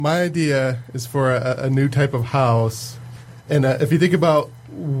My idea is for a new type of house. And if you think about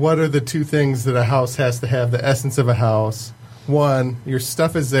what are the two things that a house has to have, the essence of a house, one, your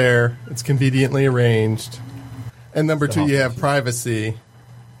stuff is there, it's conveniently arranged. And number two, you have privacy.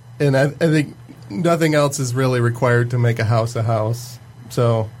 And I think nothing else is really required to make a house a house.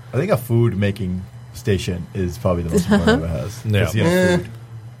 So I think a food making station is probably the most important of a house. Yeah. Food.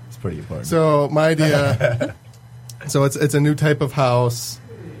 It's pretty important. So my idea, so it's a new type of house.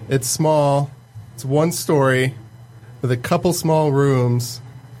 It's small. It's one story with a couple small rooms.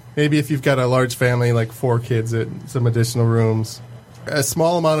 Maybe if you've got a large family, like 4 kids, some additional rooms. A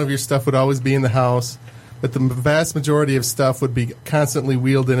small amount of your stuff would always be in the house, but the vast majority of stuff would be constantly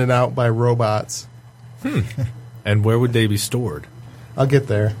wheeled in and out by robots. And where would they be stored? I'll get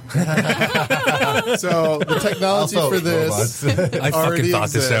there. So the technology Also, for this I fucking already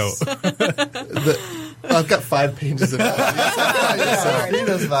thought exists. this out. I've got 5 pages of it. He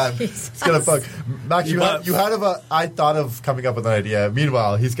does that. It's gonna fuck. Max, I thought of coming up with an idea.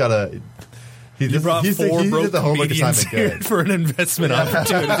 Meanwhile, he's got a. You brought 4 broke the homework comedians assignment here good. for an investment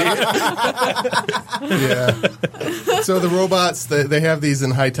opportunity. Yeah. So the robots, they have these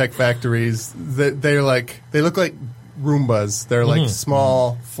in high-tech factories. They look like Roombas. They're like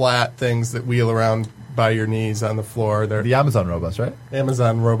small, flat things that wheel around by your knees on the floor. They're The Amazon robots, right?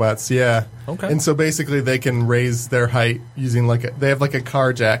 Amazon robots, yeah. Okay. And so basically they can raise their height using they have like a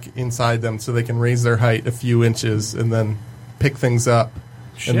car jack inside them, so they can raise their height a few inches and then pick things up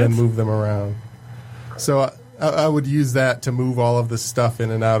and then move them around. So I would use that to move all of the stuff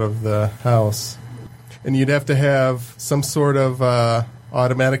in and out of the house. And you'd have to have some sort of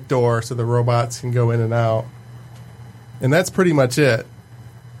automatic door so the robots can go in and out. And that's pretty much it.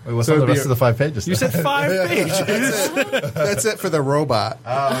 Wait, what's So on the it'd be rest of the 5 pages? You said 5 pages. That's it for the robot.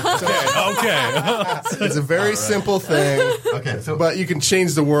 Okay. It's a very simple thing. Okay, so But you can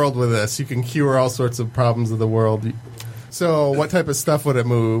change the world with this. You can cure all sorts of problems of the world. So what type of stuff would it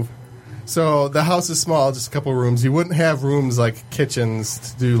move? So the house is small, just a couple rooms. You wouldn't have rooms like kitchens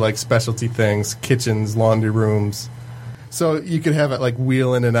to do like specialty things, kitchens, laundry rooms. So you could have it like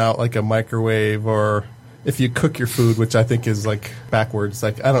wheel in and out like a microwave, or if you cook your food, which I think is like backwards.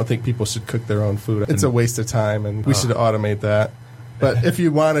 Like I don't think people should cook their own food. It's a waste of time, and we should automate that. But if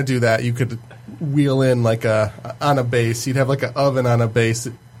you want to do that, you could wheel in like on a base. You'd have like an oven on a base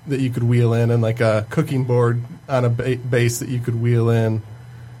that you could wheel in, and like a cooking board on a base that you could wheel in.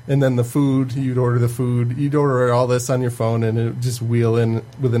 And then the food, you'd order the food. You'd order all this on your phone, and it would just wheel in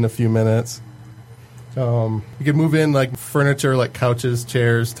within a few minutes. You could move in like furniture, like couches,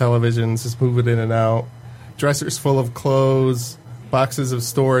 chairs, televisions, just move it in and out. Dressers full of clothes, boxes of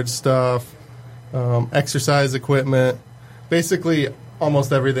storage stuff, exercise equipment. Basically,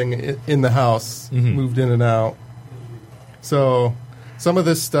 almost everything in the house moved in and out. So some of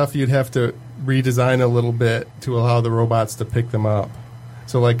this stuff you'd have to redesign a little bit to allow the robots to pick them up.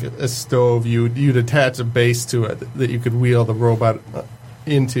 So like a stove, you'd attach a base to it that you could wheel the robot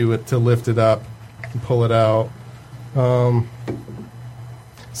into it to lift it up and pull it out.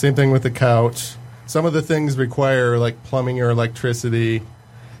 Same thing with the couch. Some of the things require like plumbing or electricity.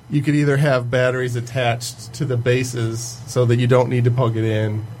 You could either have batteries attached to the bases so that you don't need to plug it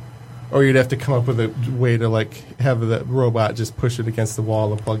in, or you'd have to come up with a way to like have the robot just push it against the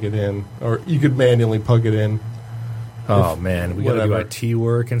wall and plug it in, or you could manually plug it in. Oh, man. We got to do IT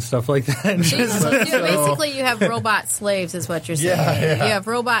work and stuff like that. Basically, you have robot slaves, is what you're saying. Yeah. You have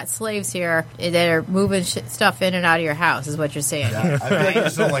robot slaves here that are moving stuff in and out of your house, is what you're saying. I feel like I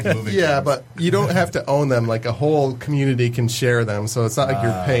just don't like moving. Yeah, things. but you don't have to own them. Like a whole community can share them, so it's not like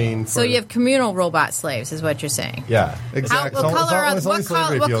you're paying for So you have communal robot slaves, is what you're saying. Yeah, Exactly. What color it's only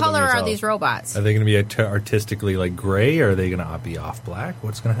slavery if you own them are yourself. these robots? Are they going to be artistically like gray, or are they going to be off black?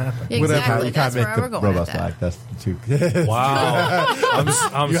 What's going to happen? Yeah, Whatever. exactly. You can't That's make where the we're going robots with that. black. That's too. Wow.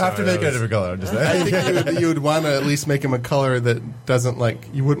 I'm You have to sorry, make it that a different color. I'm just saying. I think you would want to at least make them a color that doesn't like.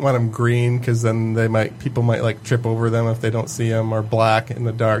 You wouldn't want them green because then people might like trip over them if they don't see them, or black in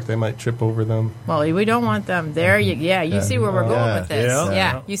the dark they might trip over them. Well, we don't want them there. You see where we're going with this. Yeah.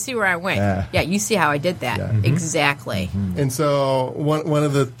 Yeah, you see where I went. Yeah. Yeah, you see how I did that. Yeah. Exactly. And so one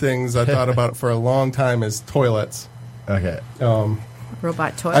of the things I thought about for a long time is toilets. Okay.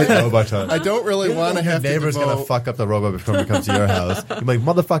 Robot toilet. Robot toilet. I don't really want to have Your neighbor's to gonna devote, fuck up the robot before it comes to your house. You're like,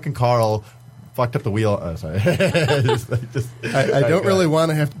 motherfucking Carl fucked up the wheel. Oh, sorry. I don't really want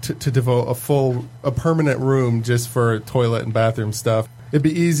to have to devote a permanent room just for toilet and bathroom stuff. It'd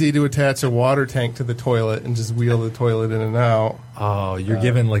be easy to attach a water tank to the toilet and just wheel the toilet in and out. Oh, you're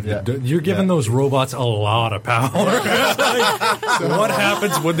giving those robots a lot of power. What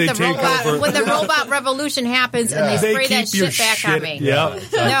happens when they take over? When the robot revolution happens and they spray that shit back on me. Yeah.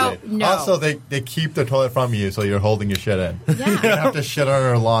 Exactly. No. Also, they keep the toilet from you, so you're holding your shit in. Yeah. You don't have to shit on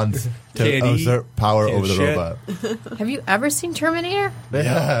our lawns to exert power over the robot. Have you ever seen Terminator?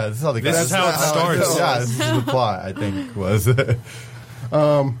 Yeah, this is how, This is how it starts. Yeah, this is the plot, I think, was.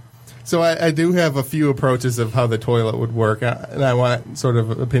 So I do have a few approaches of how the toilet would work, and I want sort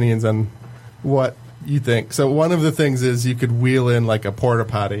of opinions on what you think. So one of the things is you could wheel in like a porta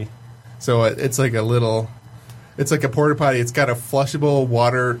potty. So it's like a porta potty. It's got a flushable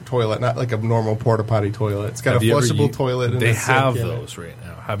water toilet, not like a normal porta potty toilet. It's got a flushable toilet. They and have those right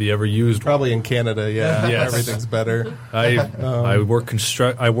now. Have you ever used? Probably in Canada, yeah. Yes. Everything's better. I worked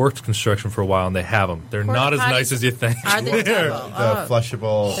construction for a while, and they have them. They're Porta not as potties nice as you think. Are they terrible? The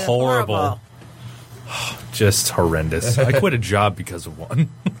flushable. They're Horrible. Just horrendous. I quit a job because of one.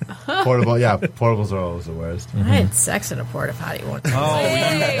 Portable, yeah, portables are always the worst. I had sex in a porta potty once. Oh,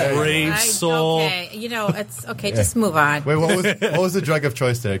 you brave soul. Okay, it's okay. Just move on. Wait, what was the drug of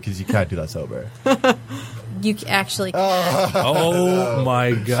choice there? Because you can't do that sober. You actually can. Oh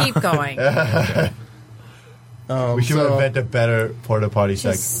my god. Keep going. We should invent a better porta potty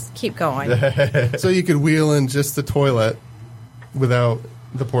sex. Just keep going. So you could wheel in just the toilet without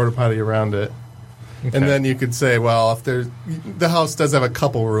the porta potty around it. Okay. And then you could say, well, if the house does have a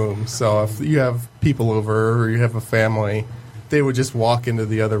couple rooms, so if you have people over or you have a family, they would just walk into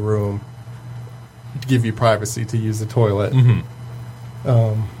the other room to give you privacy to use the toilet.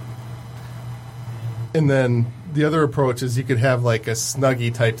 Mm-hmm. And then the other approach is you could have like a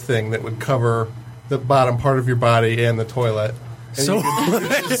Snuggie type thing that would cover the bottom part of your body and the toilet. And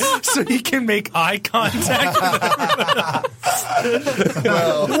So you can make eye contact.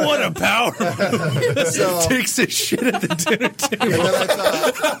 What a power! So- Takes a shit at the dinner table. and then I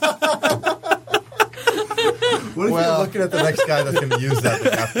thought, What if you're looking at the next guy that's going to use that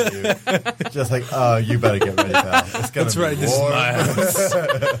thing after you? Just like, oh, you better get ready, pal. It's going That's to be right. This is warm. my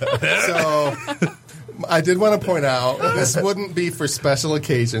house. so I did want to point out this wouldn't be for special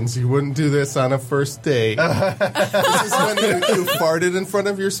occasions. You wouldn't do this on a first date. This is when you farted in front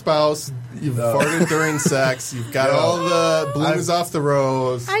of your spouse. You've farted during sex. You've got all the blooms off the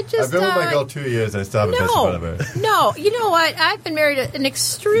rose. I just I've been with my girl 2 years. I still haven't pissed in front of her. No, you know what? I've been married an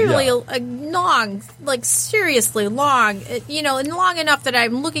extremely long, like seriously long, and long enough that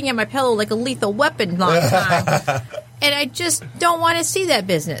I'm looking at my pillow like a lethal weapon long time. And I just don't want to see that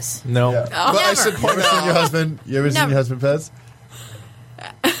business. No. Yeah. But I should point You ever seen your out, husband? You ever seen Never. your husband piss?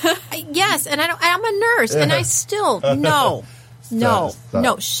 Yes, and I'm a nurse, and I still no.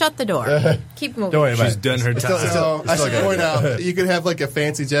 Stop. Shut the door. Keep moving. Don't worry about She's it. done her It's time. still- so I should good. point out, you could have like a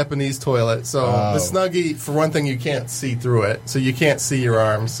fancy Japanese toilet. So the Snuggie, for one thing, you can't see through it, so you can't see your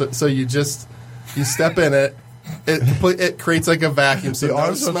arms. So you step in it. It creates like a vacuum, so The no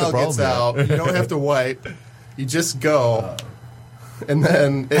arms aren't the smell gets problem, out. You don't have to wipe. You just go, and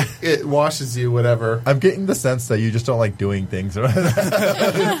then it washes you. Whatever. I'm getting the sense that you just don't like doing things.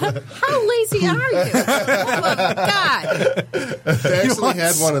 How lazy are you? Oh, God. They actually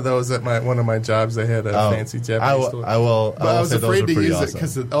had one of those at one of my jobs. They had a fancy Japanese toilet. I will. But I was say those afraid are to pretty use it awesome.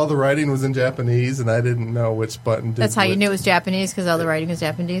 because all the writing was in Japanese, and I didn't know which button did. That's how you what. knew it was Japanese, because all the writing was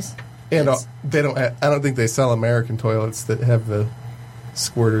Japanese. And they don't. I don't think they sell American toilets that have the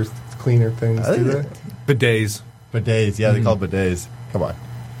squirter cleaner things, do they? Bidets. Bidets, yeah, they call it bidets. Come on,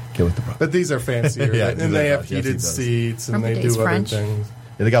 get with the program. But these are fancier, Yeah, and these they are have fancy. I've seen heated those. seats, and Aren't they bidets do other French? things.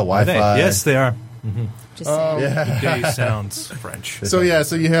 Yeah, they got Wi-Fi. Yes, they are. Just saying. Bidet sounds French. So you have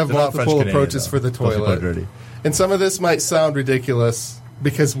They're not multiple French-Canadian, approaches though. for the Those people are toilet. dirty. And some of this might sound ridiculous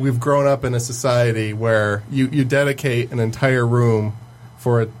because we've grown up in a society where you dedicate an entire room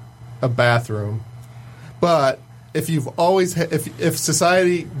for a bathroom. But if you've always if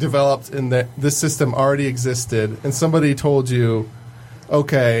society developed and that this system already existed, and somebody told you,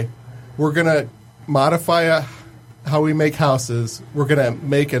 okay, we're gonna modify how we make houses. We're gonna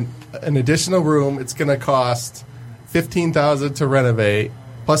make an additional room. It's gonna cost $15,000 to renovate.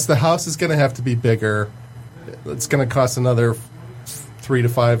 Plus, the house is gonna have to be bigger. It's gonna cost another $3,000 to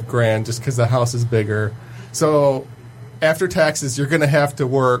 $5,000 just because the house is bigger. So, after taxes, you're gonna have to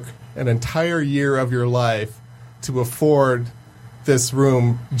work an entire year of your life to afford this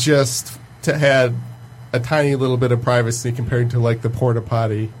room just to add a tiny little bit of privacy compared to like the porta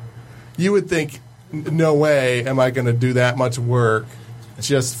potty. You would think, no way am I going to do that much work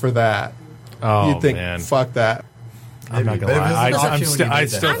just for that. Oh, You'd think, man. fuck that. I'm not Maybe. gonna lie. But if I it's an still option when you I'm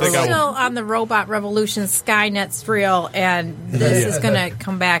think I still will. on the robot revolution. Skynet's real, and this is going to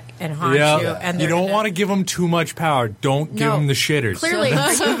come back and haunt you. And you they're don't gonna- want to give them too much power. Don't give No. them the shitters. Clearly,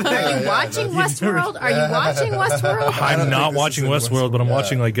 are you watching Westworld? Are you watching Westworld? I'm not watching Westworld, but I'm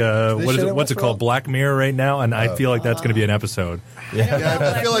watching like what's it called, Black Mirror right now, and I feel like that's going to be an episode. Yeah,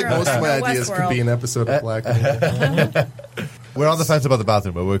 I feel like most of my Westworld. ideas could be an episode of Black Mirror. We're on the fence about the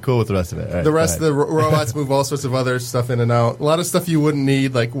bathroom, but we're cool with the rest of it. Right, The rest of the robots move all sorts of other stuff in and out. A lot of stuff you wouldn't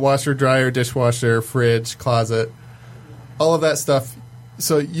need, like washer, dryer, dishwasher, fridge, closet, all of that stuff.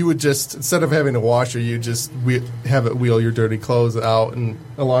 So you would just, instead of having a washer, you just have it wheel your dirty clothes out, and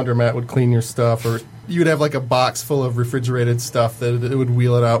a laundromat would clean your stuff, or you'd have like a box full of refrigerated stuff that it would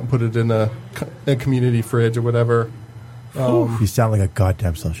wheel it out and put it in a community fridge or whatever. You sound like a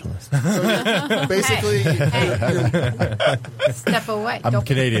goddamn socialist. Basically, Step away. I'm Don't-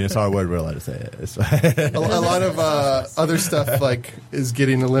 Canadian. It's our word. We're allowed to say it. It's a lot of other stuff like is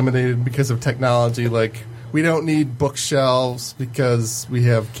getting eliminated because of technology. Like we don't need bookshelves because we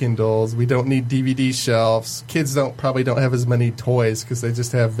have Kindles. We don't need DVD shelves. Kids probably don't have as many toys because they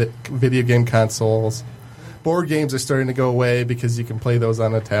just have video game consoles. Board games are starting to go away because you can play those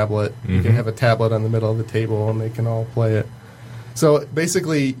on a tablet. You can have a tablet on the middle of the table and they can all play it. So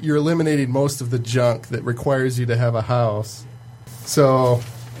basically, you're eliminating most of the junk that requires you to have a house. So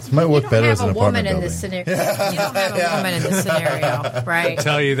This might work better as an apartment in building. this scenario. You don't have a woman in this scenario, right?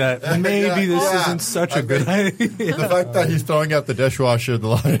 Tell you that maybe this isn't such a good idea. The fact that he's throwing out the dishwasher, the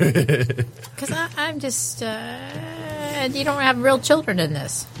laundry. Because I'm just, you don't have real children in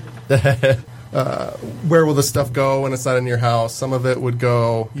this. where will the stuff go when it's not in your house? Some of it would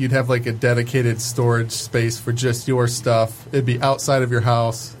go, you'd have like a dedicated storage space for just your stuff. It'd be outside of your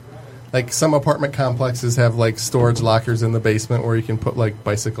house. Like some apartment complexes have like storage lockers in the basement where you can put like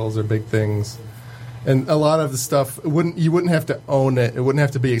bicycles or big things. And a lot of the stuff, you wouldn't have to own it. It wouldn't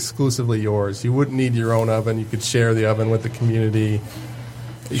have to be exclusively yours. You wouldn't need your own oven. You could share the oven with the community.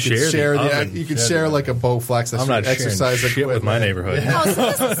 You could share like a Bowflex. I'm not exercise sharing shit with my neighborhood. Oh,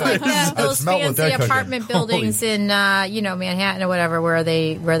 so this is like those smell what they're fancy cooking. apartment buildings in Manhattan or whatever where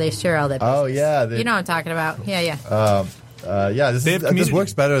they share all that. Oh, business. yeah. You know what I'm talking about? Yeah. This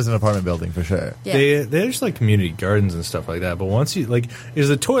works better as an apartment building for sure. Yeah. There's like community gardens and stuff like that. But once you is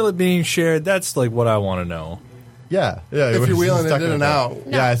the toilet being shared? That's like what I want to know. Yeah. If you're wheeling it in and out.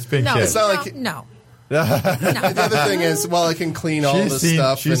 No, Yeah, it's being no, shared. It's not like- no. The other thing is, while it can clean all the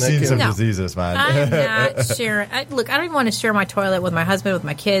stuff, She's and seen it some can, No. diseases, man. I'm not sharing. Look, I don't even want to share my toilet with my husband, with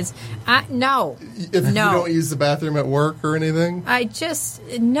my kids. No. if you don't use the bathroom at work or anything, I just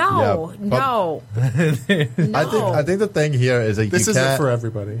no, Yeah, no, no. I think the thing here is that this you isn't can't. for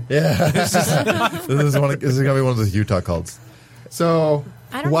everybody. this is gonna be one of those Utah cults. So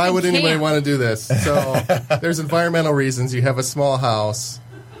I don't why think would you anybody can. want to do this? So there's environmental reasons. You have a small house.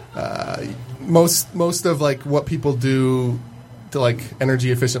 Most of like what people do to like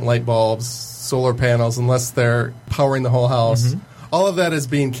energy efficient light bulbs, solar panels, unless they're powering the whole house. All of that is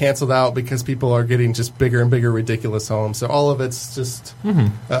being canceled out because people are getting just bigger and bigger ridiculous homes. So all of it's just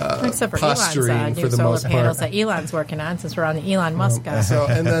Except for posturing Elon's for new the solar most panels part. that Elon's working on. Since we're on the Elon Musk guy. So,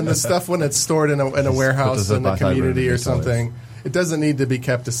 and then the stuff when it's stored in a warehouse put in this the outside community room or and make something, it doesn't need to be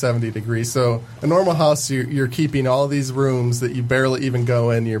kept to 70 degrees. So a normal house, you're keeping all these rooms that you barely even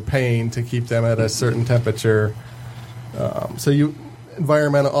go in. You're paying to keep them at a certain temperature.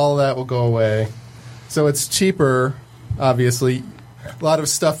 Environmental, all of that will go away. So it's cheaper, obviously. A lot of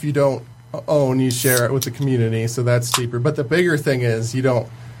stuff you don't own, you share it with the community, so that's cheaper. But the bigger thing is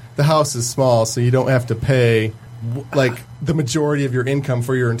the house is small, so you don't have to pay like the majority of your income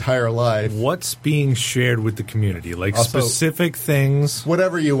for your entire life. What's being shared with the community? Like Also- specific things.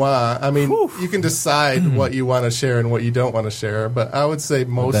 Whatever you want. I mean, you can decide what you want to share and what you don't want to share, but I would say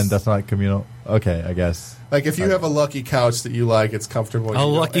most Then that's not communal. Okay, I guess. like if you have a lucky couch that you like, it's comfortable. A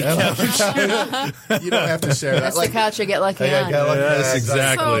lucky couch. You don't have to share that. That's Like the couch you get lucky Yeah, on. yeah, like- Yes,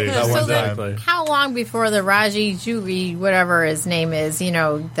 exactly. So, That so one then exactly. how long before the Raji Juvi, whatever his name is,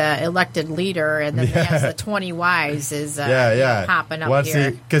 the elected leader, and then he has the 20 wives is popping up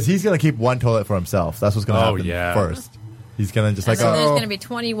here. Because he's going to keep one toilet for himself. That's what's going to Oh, happen yeah. first. He's going to just And like, then there's oh. going to be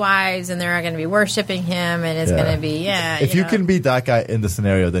 20 wives, and they're going to be worshiping him, and it's Yeah. going to be If you can be that guy in the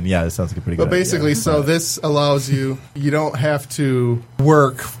scenario, then yeah, it sounds like a pretty good But basically, idea. so this allows you don't have to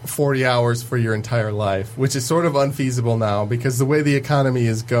work 40 hours for your entire life, which is sort of unfeasible now because the way the economy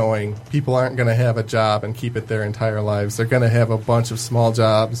is going, people aren't going to have a job and keep it their entire lives. They're going to have a bunch of small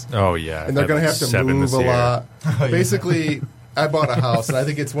jobs, Oh yeah, and they're going to have to 7 move this a year. lot. Basically, I bought a house, and I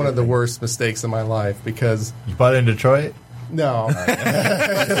think it's one of the worst mistakes of my life because You bought it in Detroit? No.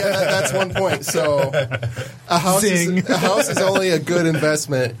 That's one point. So a house is only a good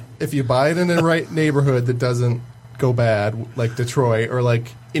investment if you buy it in the right neighborhood that doesn't go bad, like Detroit or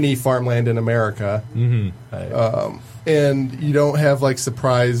like any farmland in America. And you don't have like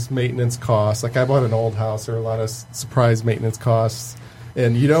surprise maintenance costs. Like I bought an old house, there are a lot of surprise maintenance costs.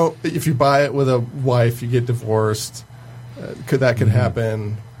 And you don't, if you buy it with a wife, you get divorced. Could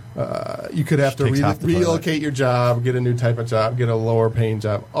happen. You could have to relocate your job, get a new type of job, get a lower paying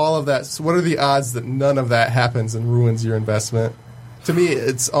job. All of that. So what are the odds that none of that happens and ruins your investment? To me,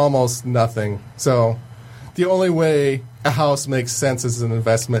 it's almost nothing. So the only way a house makes sense as an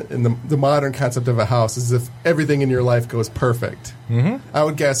investment in the modern concept of a house is if everything in your life goes perfect. I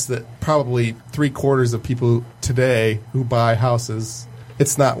would guess that probably 3/4 of people today who buy houses,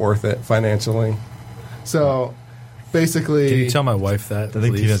 it's not worth it financially. So basically, can you tell my wife that? I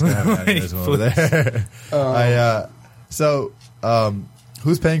think Tina's going to have an over there.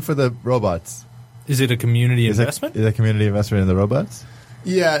 Who's paying for the robots? Is it a community investment? Is it a community investment in the robots?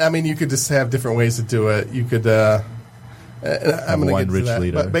 Yeah, I mean, you could just have different ways to do it. You could. I'm going to get to that.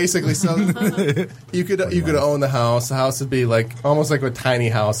 Leader. But basically, so you could own the house. The house would be like almost like a tiny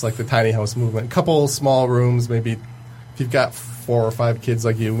house, like the tiny house movement. A couple small rooms, maybe. If you've got 4 or 5 kids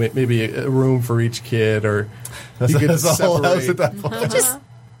like you, maybe a room for each kid, or you could separate. Can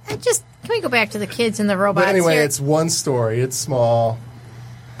we go back to the kids and the robots? But anyway, here? it's one story. It's small.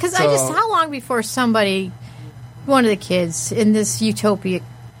 Because how long before one of the kids in this utopia,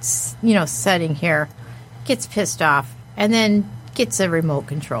 setting here, gets pissed off and then gets a remote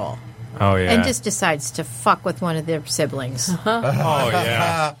control? Oh, yeah. And just decides to fuck with one of their siblings. Oh,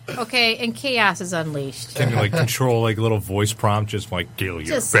 yeah. Okay, and chaos is unleashed. Can you, control, a little voice prompt, just, kill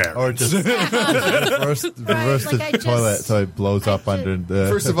your parents. Or just reverse the toilet so it blows up under the...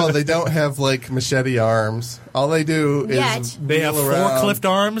 First of all, they don't have, machete arms. All they do is they have forklift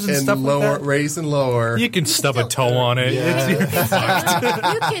arms and stuff like that? Raise and lower. You can stub a toe on it. Yeah.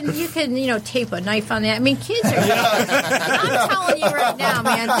 You can, tape a knife on that. I mean, kids are... I'm telling you right now,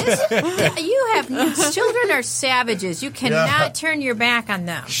 man, children are savages. You cannot turn your back on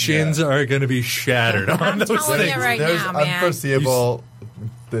them. Shins are going to be shattered on those things. I'm telling you right now, man. Unforeseeable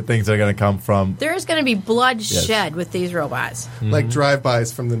the things are going to come from. There's going to be blood shed with these robots. Like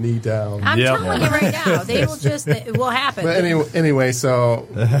drive-bys from the knee down. I'm telling you right now. It will happen. But anyway, so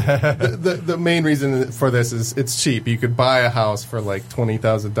the main reason for this is it's cheap. You could buy a house for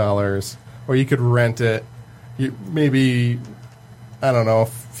 $20,000, or you could rent it. Maybe, I don't know, a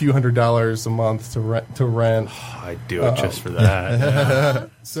few $100s a month to rent. I'd do it just for that. Yeah.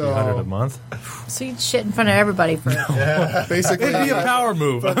 So $100 a month. So you'd shit in front of everybody for it. Basically, it'd be a power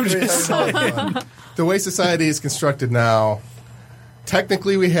move. I'm just saying. The way society is constructed now,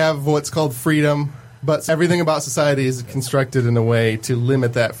 technically we have what's called freedom, but everything about society is constructed in a way to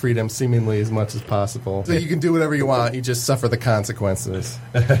limit that freedom seemingly as much as possible. So you can do whatever you want, you just suffer the consequences.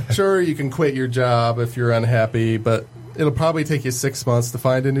 Sure, you can quit your job if you're unhappy, but it'll probably take you 6 months to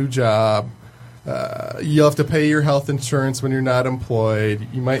find a new job. You'll have to pay your health insurance when you're not employed.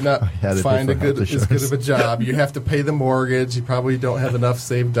 You might not find as good of a job. You have to pay the mortgage. You probably don't have enough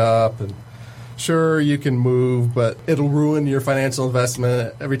saved up. And sure, you can move, but it'll ruin your financial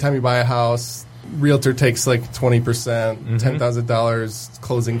investment. Every time you buy a house, realtor takes 20%, $10,000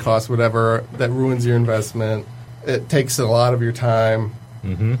 closing costs, whatever. That ruins your investment. It takes a lot of your time.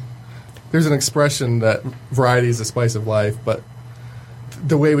 There's an expression that variety is the spice of life, but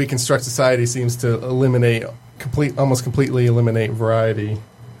the way we construct society seems to almost completely eliminate variety.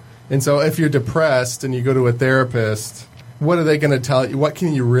 And so if you're depressed and you go to a therapist, what are they going to tell you? What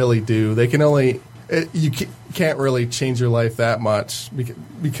can you really do? They can you can't really change your life that much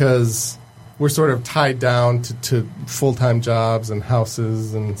because we're sort of tied down to full-time jobs and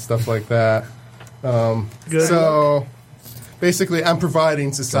houses and stuff like that. So basically, I'm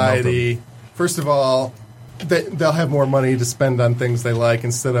providing society, first of all, they'll have more money to spend on things they like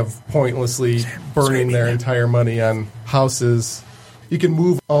instead of pointlessly burning their entire money on houses. You can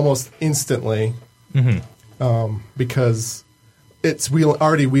move almost instantly because it's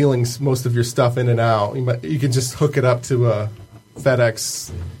already wheeling most of your stuff in and out. You can just hook it up to a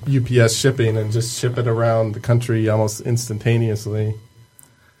FedEx, UPS shipping and just ship it around the country almost instantaneously.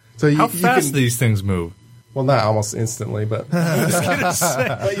 So how fast these things move? Well, not almost instantly, but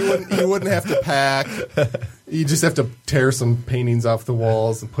you wouldn't have to pack. You just have to tear some paintings off the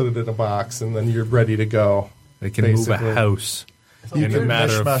walls and put it in a box, and then you're ready to go. They can move a house in a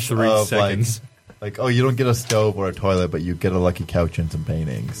matter of 3 seconds. You don't get a stove or a toilet, but you get a lucky couch and some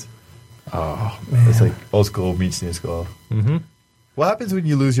paintings. Oh, man. It's old school meets new school. What happens when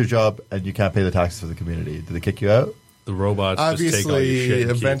you lose your job and you can't pay the taxes for the community? Do they kick you out? The robots just take all your Obviously, shit and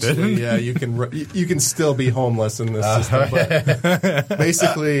keep eventually, it. yeah, you can still be homeless in this system. But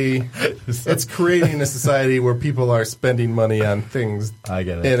basically, it's creating a society where people are spending money on things. I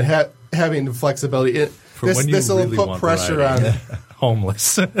get it. And having the flexibility. This will really put want pressure on.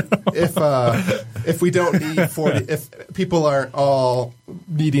 Homeless. If we don't need 40, if people aren't all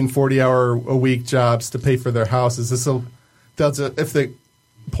needing 40-hour-a-week jobs to pay for their houses, if the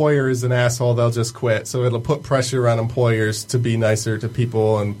employer is an asshole, they'll just quit. So it'll put pressure on employers to be nicer to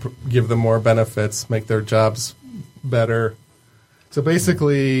people and give them more benefits, make their jobs better. So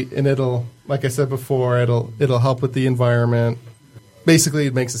basically, and it'll, like I said before, it'll help with the environment. Basically,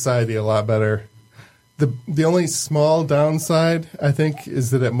 it makes society a lot better. The only small downside, I think, is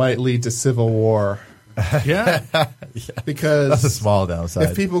that it might lead to civil war. Yeah. Because That's a small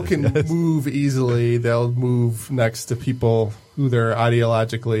downside. if people can move easily, they'll move next to people who they're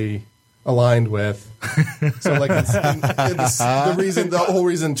ideologically aligned with. So, like, the whole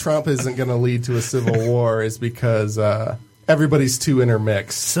reason Trump isn't going to lead to a civil war is because everybody's too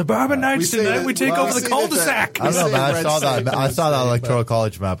intermixed. Suburbanites tonight, we take over the cul-de-sac. I don't know, man. I saw that electoral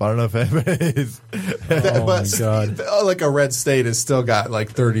college map. I don't know if anybody's. But God. like a red state has still got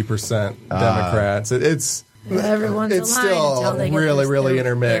like 30% Democrats. It's Everyone's it's aligned still until they get really their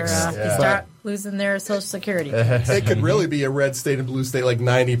intermixed. they start losing their Social Security. It could really be a red state and blue state, like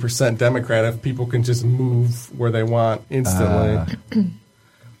 90% Democrat, if people can just move where they want instantly.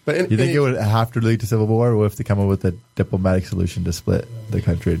 But You think it would have to lead to civil war, or if they come up with a diplomatic solution to split the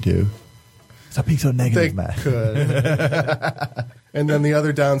country in two? Stop being so they negative, man. could. And then the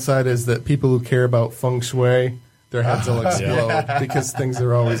other downside is that people who care about feng shui, their heads will explode because things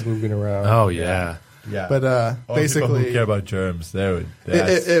are always moving around. Oh, yeah. Yeah. But All people basically, who care about germs, they would.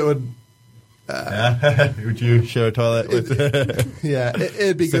 it would. Would you share a toilet with? Yeah,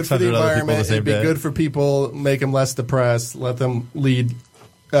 it'd be good for the 600 other people the environment. same It'd be day. good for people, make them less depressed, let them lead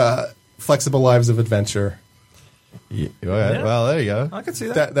flexible lives of adventure. Yeah, okay. Well, there you go. I can see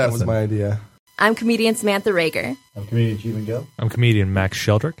that. That was my idea. I'm comedian Samantha Rager. I'm comedian Cheeman Gill. I'm comedian Max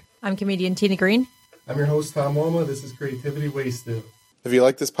Sheldrick. I'm comedian Tina Green. I'm your host, Tom Woma. This is Creativity Wasted. If you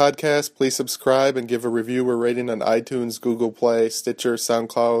like this podcast, please subscribe and give a review or rating on iTunes, Google Play, Stitcher,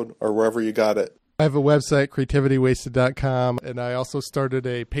 SoundCloud, or wherever you got it. I have a website, creativitywasted.com, and I also started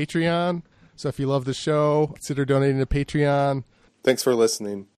a Patreon. So if you love the show, consider donating to Patreon. Thanks for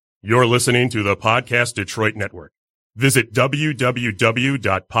listening. You're listening to the Podcast Detroit Network. Visit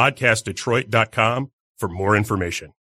www.podcastdetroit.com for more information.